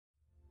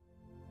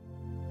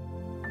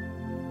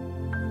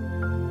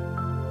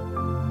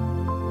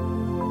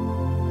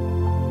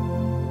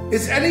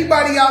Is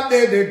anybody out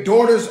there, their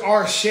daughters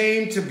are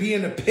ashamed to be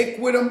in a pic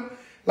with them?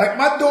 Like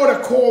my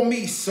daughter called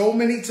me so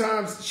many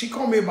times. She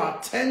called me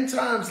about 10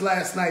 times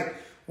last night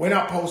when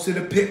I posted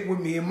a pic with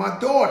me and my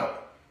daughter.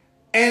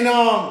 And,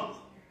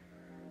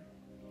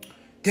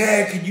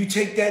 Dad, could you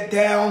take that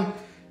down?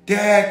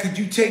 Dad, could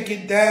you take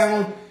it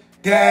down?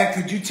 Dad,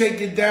 could you take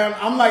it down?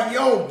 I'm like,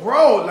 yo,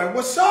 bro, like,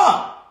 what's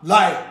up?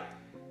 Like,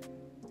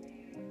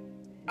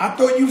 I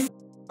thought you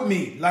f***ed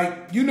me.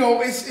 Like, you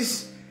know,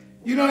 it's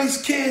you know,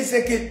 these kids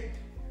that get,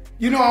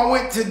 you know, I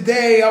went to,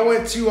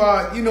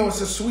 you know, it's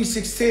a Sweet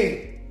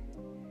 16.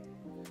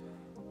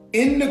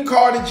 In the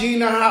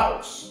Cartagena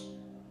house,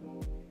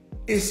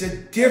 it's a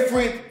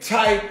different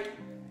type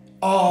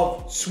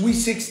of Sweet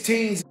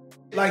 16s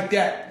like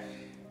that.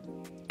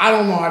 I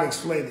don't know how to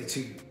explain it to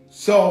you.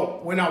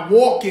 So when I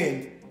walk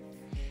in,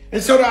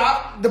 and so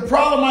the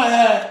problem I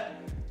had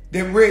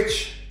that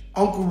Rich,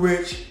 Uncle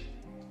Rich,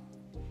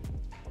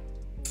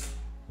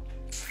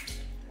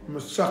 I'm a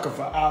sucker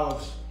for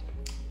olives,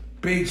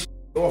 big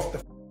off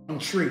the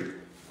tree.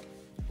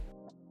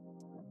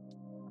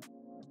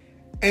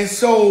 And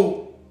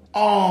so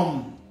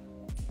I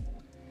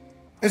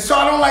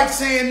don't like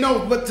saying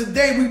no, but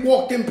today we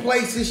walked in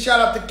places. Shout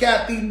out to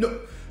Kathy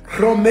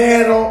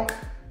Romero,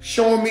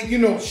 showing me, you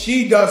know,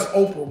 she does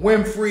Oprah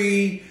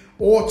Winfrey,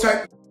 all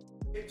type.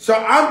 So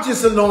I'm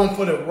just along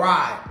for the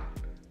ride.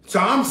 So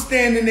I'm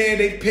standing there,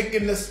 they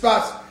picking the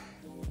spots.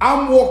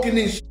 I'm walking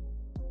in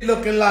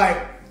looking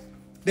like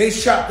they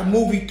shot the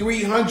movie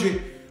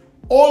 300.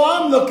 All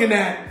I'm looking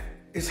at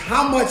is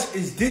how much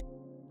is this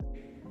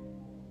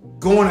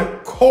going to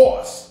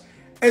cost?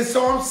 And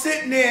so I'm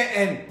sitting there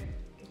and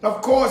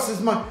of course it's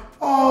my,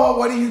 oh,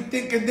 what do you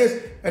think of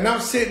this? And I'm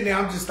sitting there,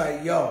 I'm just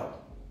like, yo,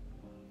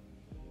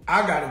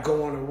 I got to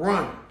go on a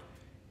run.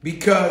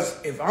 Because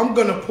if I'm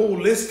going to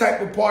pull this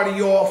type of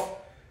party off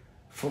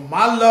for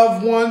my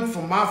loved one,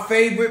 for my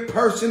favorite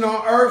person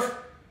on earth,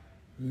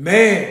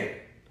 man,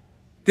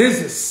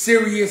 this is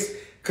serious.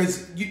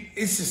 Because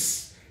it's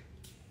just,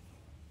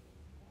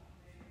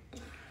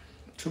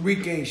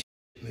 Tariq ain't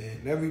shit,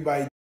 man.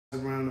 Everybody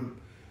around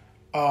him.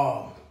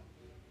 Oh,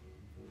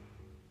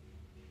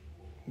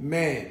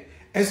 man.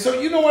 And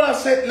so, you know what I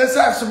said? Let's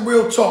have some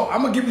real talk.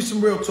 I'm going to give you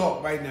some real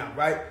talk right now,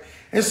 right?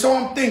 And so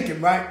I'm thinking,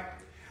 right?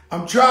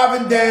 I'm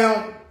driving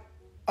down.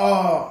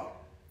 I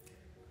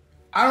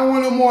don't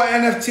want no more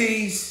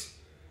NFTs.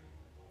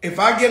 If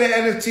I get an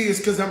NFT, it's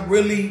because I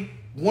really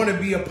want to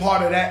be a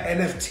part of that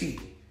NFT.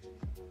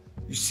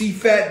 You see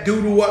Fat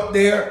Doodle up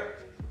there?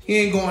 He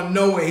ain't going to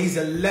know it. He's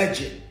a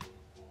legend.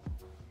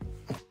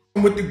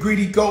 I'm with the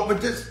greedy goat. But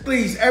just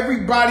please,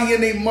 everybody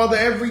and their mother,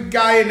 every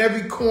guy in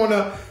every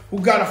corner who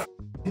got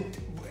a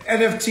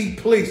NFT,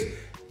 please.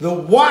 The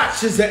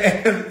watch is an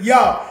NFT.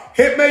 Yo,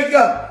 hit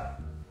makeup.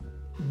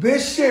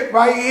 This shit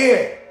right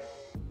here.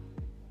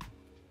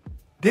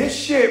 This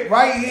shit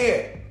right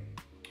here.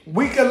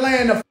 We could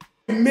land a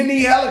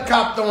mini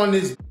helicopter on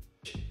this.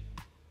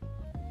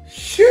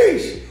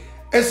 Sheesh.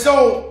 And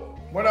so,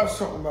 what I was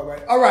talking about,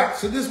 right? All right,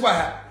 so this is what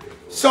happened.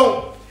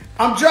 So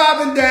I'm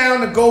driving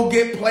down to go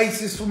get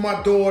places for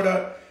my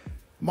daughter.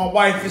 My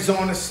wife is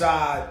on the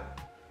side.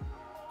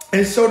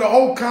 And so the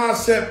whole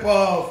concept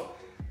of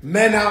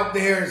men out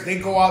there is they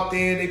go out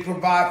there, they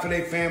provide for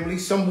their family.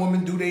 Some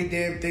women do their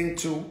damn thing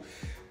too.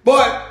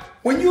 But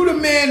when you the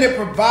man that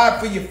provide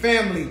for your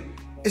family,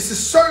 it's a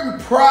certain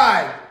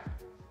pride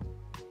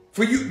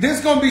for you.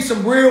 There's going to be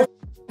some real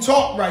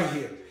talk right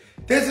here.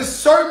 There's a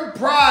certain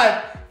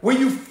pride when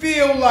you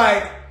feel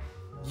like,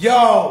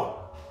 yo,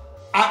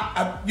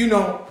 you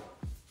know,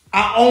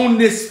 I own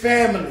this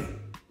family.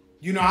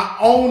 You know, I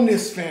own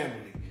this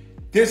family.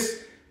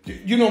 This,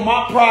 you know,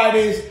 my pride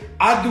is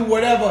I do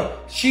whatever.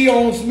 She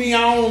owns me,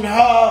 I own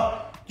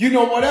her, you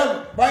know,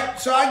 whatever, right?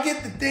 So I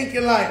get to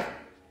thinking like,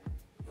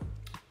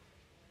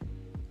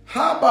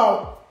 how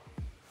about,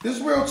 this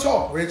is real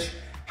talk, Rich.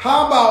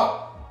 How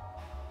about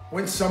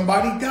when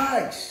somebody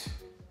dies?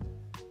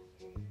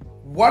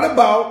 What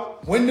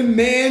about when the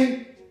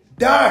man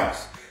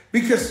dies?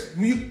 Because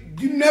you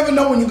never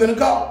know when you're going to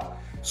go.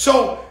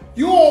 So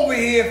you over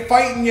here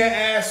fighting your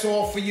ass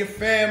off for your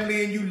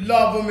family and you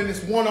love them and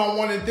it's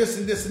one-on-one and this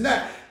and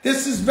that.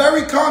 This is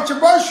very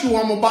controversial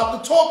I'm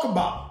about to talk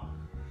about.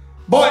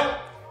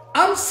 But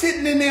I'm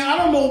sitting in there, I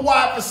don't know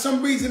why, for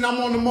some reason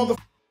I'm on the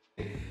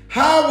motherfucking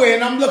highway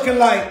and I'm looking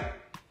like,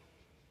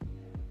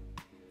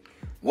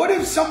 what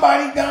if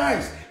somebody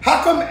dies?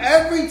 How come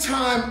every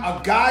time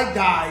a guy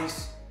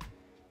dies,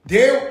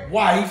 their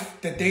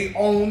wife that they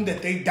own,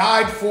 that they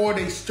died for,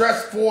 they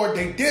stressed for,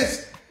 they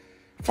dissed,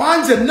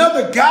 finds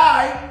another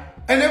guy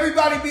and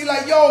everybody be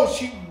like, yo,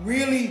 she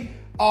really,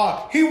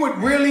 he would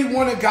really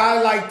want a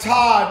guy like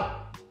Todd.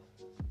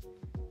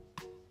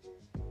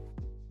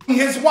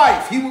 His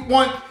wife, he would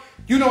want,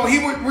 you know,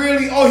 he would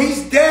really, oh,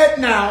 he's dead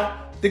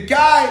now. The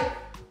guy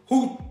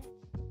who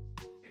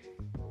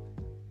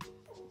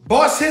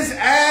bust his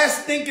ass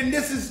thinking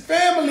this is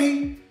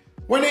family,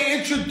 when they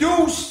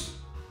introduce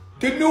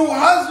the new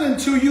husband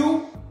to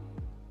you,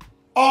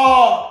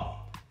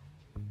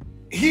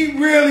 he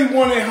really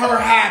wanted her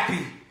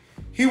happy.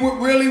 he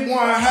would really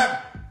want to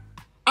have.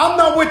 I'm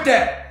not with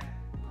that.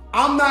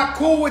 I'm not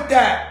cool with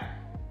that.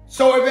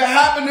 So if it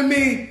happened to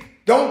me,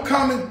 don't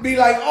come and be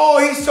like, oh,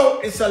 he's so,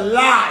 it's a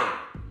lie.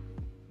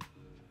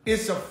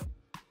 It's a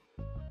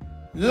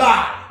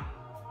lie.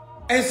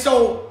 And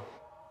so,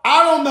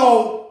 I don't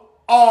know,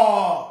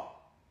 I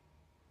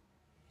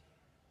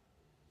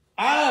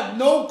have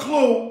no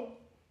clue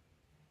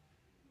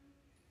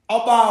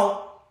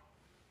about,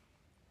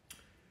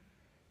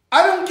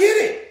 I don't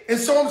get it. And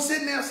so I'm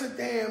sitting there, I said,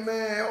 damn,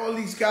 man, all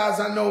these guys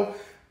I know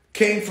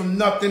came from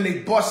nothing. They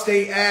bust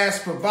their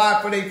ass,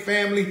 provide for their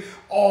family.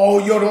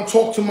 Oh, yo, don't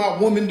talk to my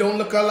woman. Don't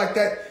look at her like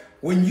that.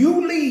 When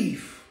you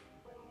leave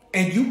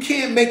and you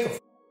can't make a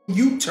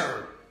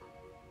U-turn,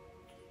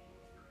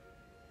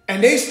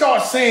 and they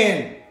start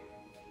saying,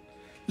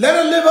 let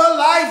her live her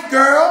life,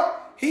 girl.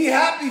 He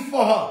happy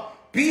for her.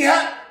 Be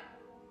happy.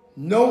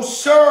 No,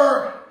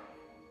 sir.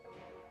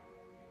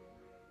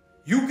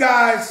 You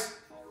guys,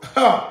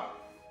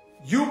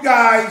 you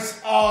guys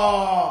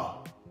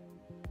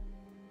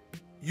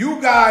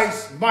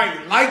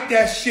might like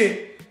that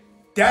shit.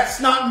 That's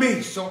not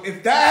me. So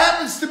if that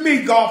happens to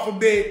me, God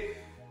forbid,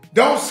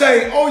 don't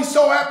say, oh, he's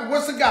so happy.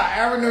 What's the guy?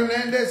 Aaron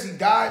Hernandez, he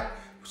died.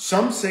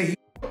 Some say he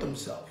killed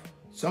himself.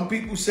 Some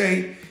people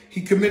say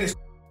he committed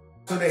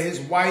so that his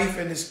wife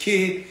and his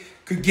kid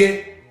could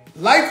get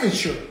life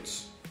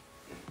insurance.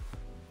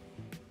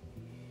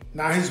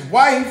 Now, his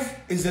wife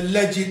is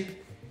alleged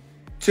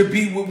to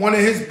be with one of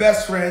his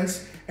best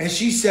friends, and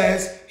she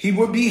says he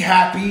would be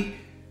happy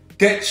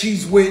that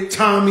she's with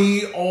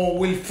Tommy or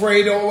with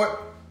Fredo. Or...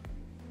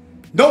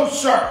 No,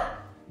 sir.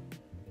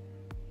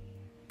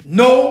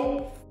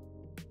 No,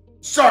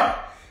 sir.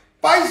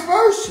 Vice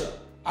versa.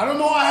 I don't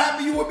know how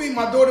happy you would be.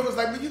 My daughter was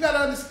like, but you got to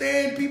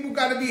understand, people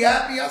got to be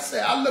happy.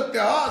 I looked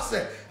at her, I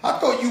said, I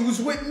thought you was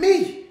with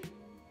me.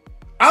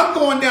 I'm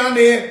going down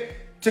there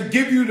to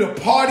give you the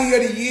party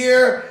of the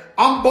year.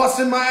 I'm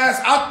busting my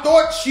ass. I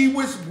thought she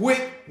was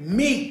with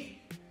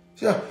me.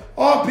 So,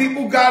 oh,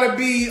 people got to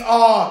be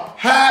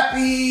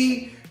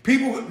happy.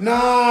 People,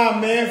 nah,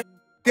 man, f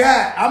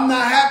that. I'm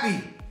not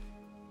happy.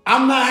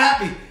 I'm not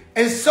happy.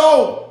 And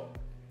so,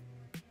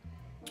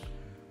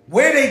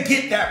 where they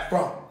get that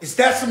from? Is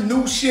that some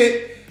new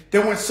shit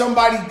that when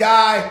somebody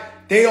died,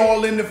 they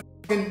all in the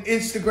fucking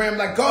Instagram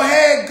like, go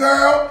ahead,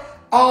 girl.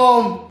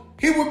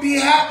 He would be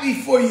happy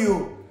for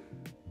you.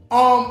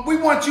 We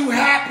want you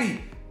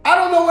happy. I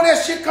don't know where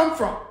that shit come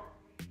from.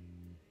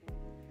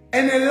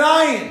 And they're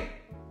lying.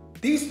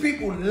 These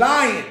people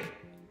lying.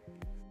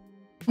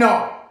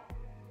 No.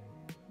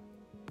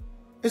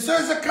 And so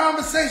it's a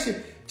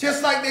conversation.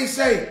 Just like they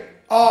say,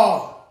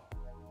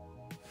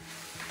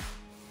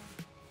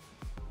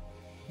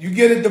 you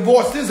get a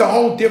divorce. This is a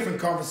whole different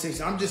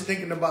conversation. I'm just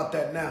thinking about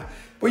that now.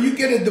 But you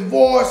get a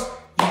divorce,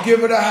 you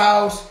give her the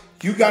house,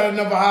 you got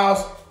another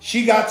house.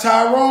 She got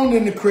Tyrone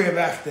in the crib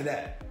after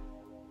that.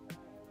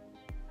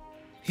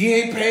 He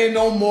ain't paying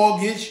no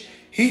mortgage.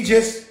 He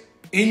just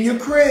in your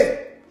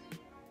crib.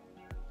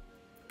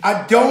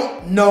 I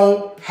don't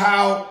know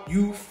how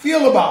you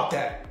feel about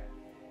that.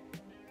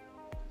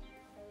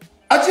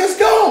 I just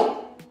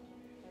don't.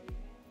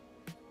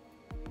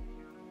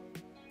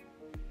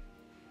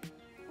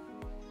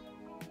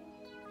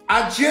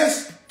 I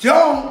just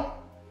don't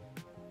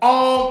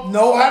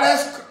know how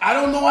that's, I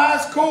don't know how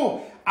it's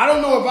cool. I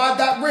don't know if I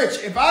died rich.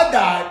 If I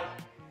died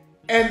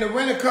and the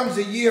renter comes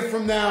a year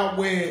from now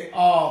where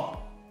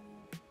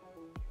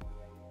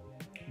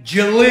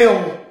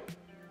Jalil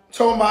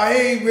told my,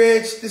 hey,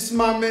 Rich, this is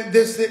my man,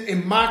 this is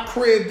in my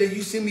crib that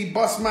you see me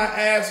bust my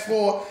ass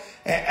for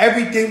and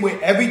everything with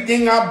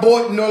everything I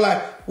bought, you know,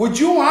 like, would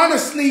you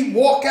honestly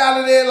walk out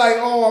of there like,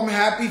 oh, I'm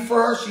happy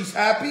for her, she's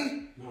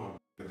happy? No,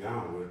 I'm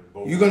down with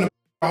both. You're going to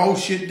the whole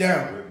shit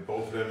down. With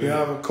both of them. You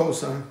have a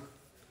cosign.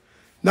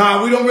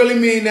 Nah, we don't really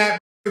mean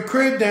that the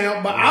crib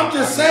down, but I'm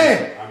just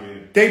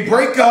saying, they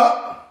break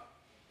up,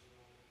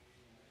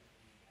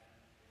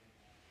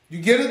 you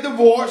get a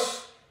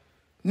divorce,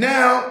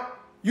 now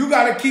you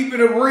got to keep it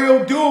a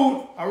real dude.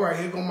 All right,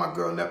 here go my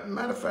girl.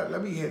 Matter of fact,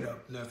 let me hit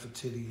up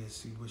Nefertiti and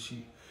see what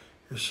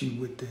if she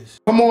with this.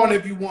 Come on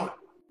if you want.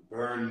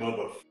 Burn,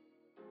 mother.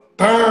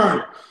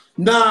 Burn.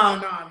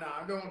 Nah,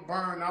 I don't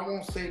burn. I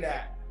won't say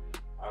that.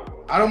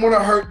 I don't want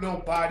to hurt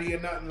nobody or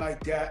nothing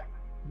like that.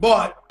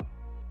 But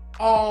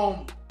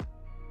I've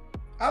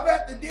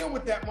had to deal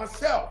with that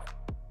myself.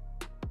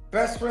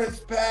 Best friends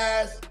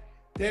passed.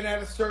 Then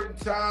at a certain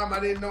time, I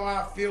didn't know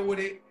how I feel with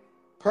it.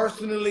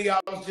 Personally, I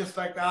was just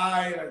like, all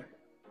right.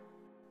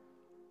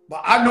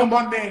 But I know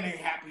my man ain't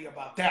happy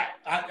about that.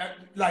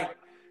 Like,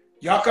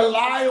 y'all can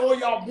lie all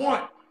y'all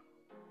want.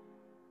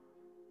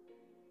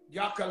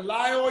 Y'all can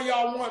lie all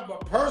y'all want.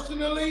 But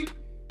personally,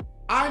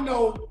 I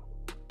know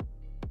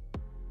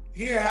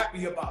he ain't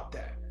happy about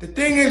that. The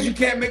thing is, you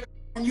can't make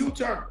a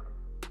U-turn.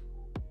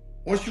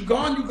 Once you're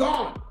gone, you're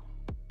gone.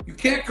 You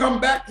can't come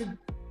back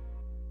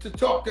to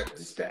talk to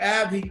it's the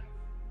Abby.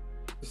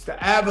 It's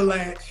the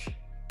Avalanche,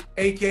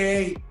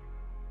 a.k.a.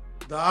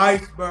 the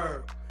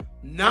iceberg.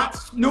 Not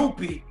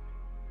Snoopy,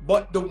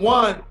 but the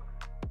one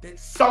that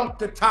sunk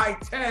the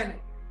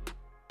Titanic.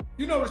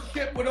 You know the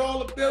shit with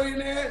all the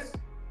billionaires?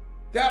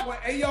 That one,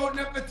 hey yo,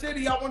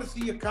 Nefertiti, I want to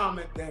see your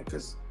comment then,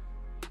 because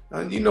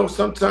you know,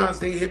 sometimes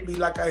they hit me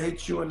like I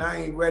hit you and I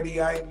ain't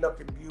ready, I ain't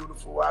looking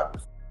beautiful.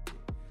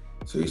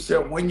 So he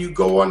said, when you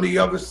go on the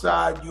other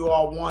side, you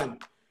are one.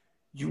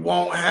 You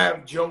won't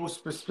have Joe's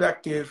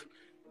perspective.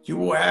 You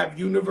will have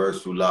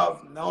universal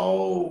love.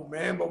 No,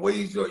 man, but what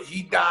he's doing,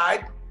 he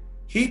died.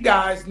 He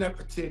dies,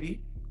 Nefertiti.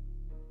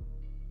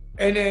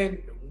 And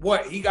then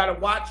what? He got to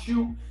watch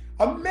you.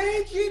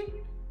 Imagine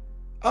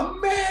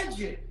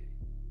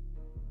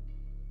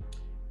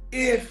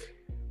if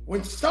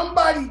when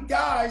somebody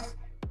dies,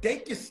 they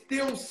can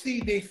still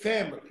see their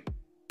family.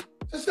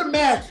 Just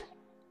imagine.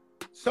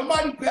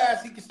 Somebody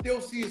passed, he can still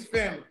see his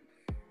family.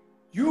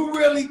 You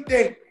really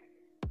think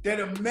that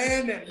a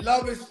man that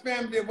loves his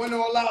family, that went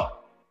all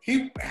out,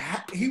 he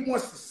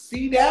wants to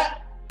see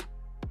that?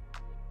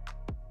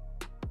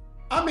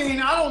 I mean,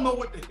 I don't know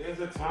what There's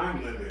a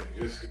time limit.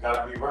 You just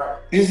gotta be right.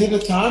 Is it a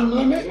time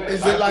limit? Yeah,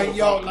 is it like,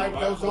 yo, life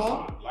goes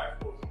on? Life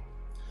goes on.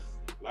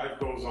 Life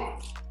goes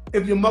on.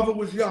 If your mother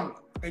was young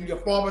and your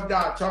father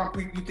died, Tom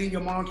Creek, you think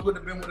your mom's would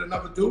have been with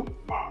another dude?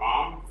 My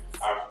mom,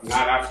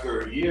 not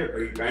after a year,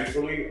 but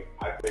eventually,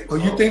 I think so.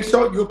 Oh, you think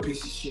so? You're a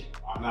piece of shit.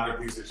 I'm not a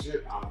piece of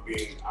shit. I'm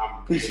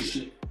piece of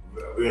shit.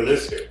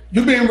 Realistic.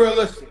 You're being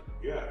realistic.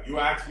 Yeah, you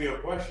asked me a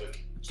question.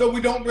 So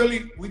we don't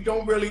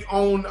really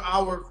own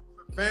our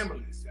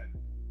families.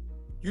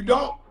 You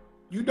don't.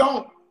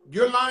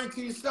 You're lying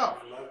to yourself.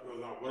 Life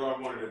goes on. What do I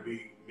want it to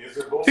be?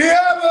 Miserable?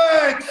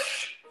 Damn it!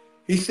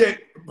 He said,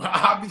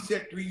 Bobby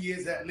said 3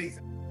 years at least.